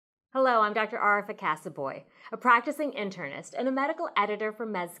Hello, I'm Dr. Arefa Cassoobhoy, a practicing internist and a medical editor for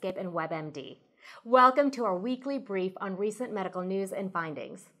Medscape and WebMD. Welcome to our weekly brief on recent medical news and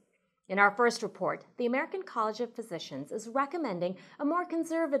findings. In our first report, the American College of Physicians is recommending a more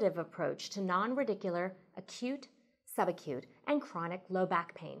conservative approach to non-radicular, acute, subacute, and chronic low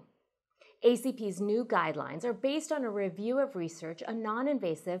back pain. ACP's new guidelines are based on a review of research on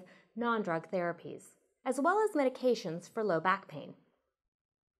non-invasive, non-drug therapies, as well as medications for low back pain.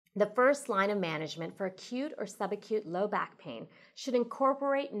 The first line of management for acute or subacute low back pain should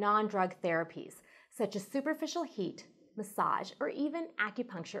incorporate non-drug therapies, such as superficial heat, massage, or even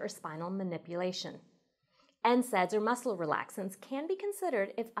acupuncture or spinal manipulation. NSAIDs or muscle relaxants can be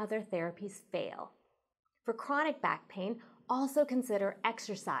considered if other therapies fail. For chronic back pain, also consider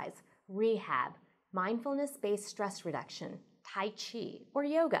exercise, rehab, mindfulness-based stress reduction, Tai Chi, or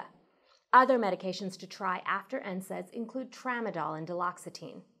yoga. Other medications to try after NSAIDs include tramadol and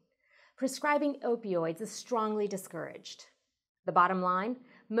duloxetine. Prescribing opioids is strongly discouraged. The bottom line,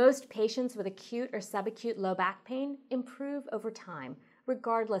 most patients with acute or subacute low back pain improve over time,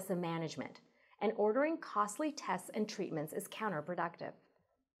 regardless of management, and ordering costly tests and treatments is counterproductive.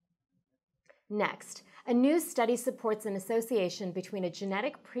 Next, a new study supports an association between a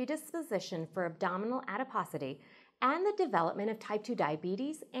genetic predisposition for abdominal adiposity and the development of type 2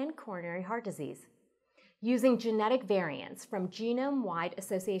 diabetes and coronary heart disease. Using genetic variants from genome-wide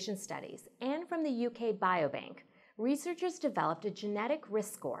association studies and from the UK Biobank, researchers developed a genetic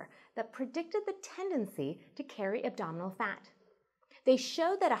risk score that predicted the tendency to carry abdominal fat. They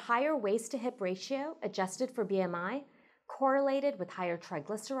showed that a higher waist-to-hip ratio, adjusted for BMI, correlated with higher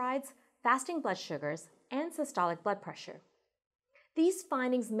triglycerides, fasting blood sugars, and systolic blood pressure. These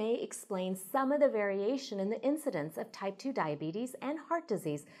findings may explain some of the variation in the incidence of type 2 diabetes and heart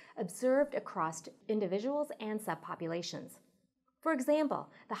disease observed across individuals and subpopulations. For example,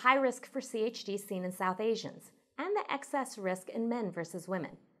 the high risk for CHD seen in South Asians and the excess risk in men versus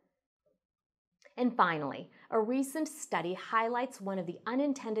women. And finally, a recent study highlights one of the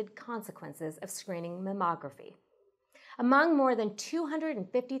unintended consequences of screening mammography. Among more than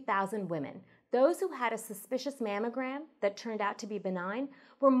 250,000 women, those who had a suspicious mammogram that turned out to be benign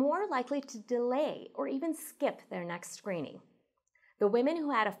were more likely to delay or even skip their next screening. The women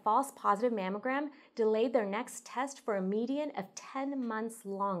who had a false positive mammogram delayed their next test for a median of 10 months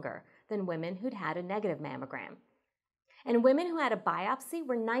longer than women who'd had a negative mammogram. And women who had a biopsy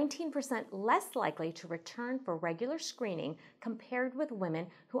were 19% less likely to return for regular screening compared with women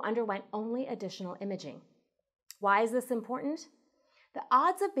who underwent only additional imaging. Why is this important? The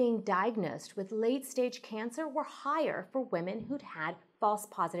odds of being diagnosed with late-stage cancer were higher for women who'd had false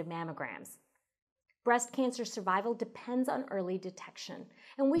positive mammograms. Breast cancer survival depends on early detection,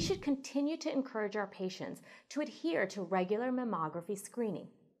 and we should continue to encourage our patients to adhere to regular mammography screening.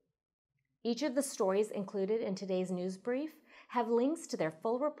 Each of the stories included in today's news brief have links to their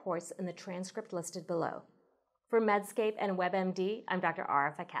full reports in the transcript listed below. For Medscape and WebMD, I'm Dr.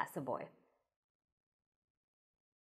 Arefa Cassoobhoy.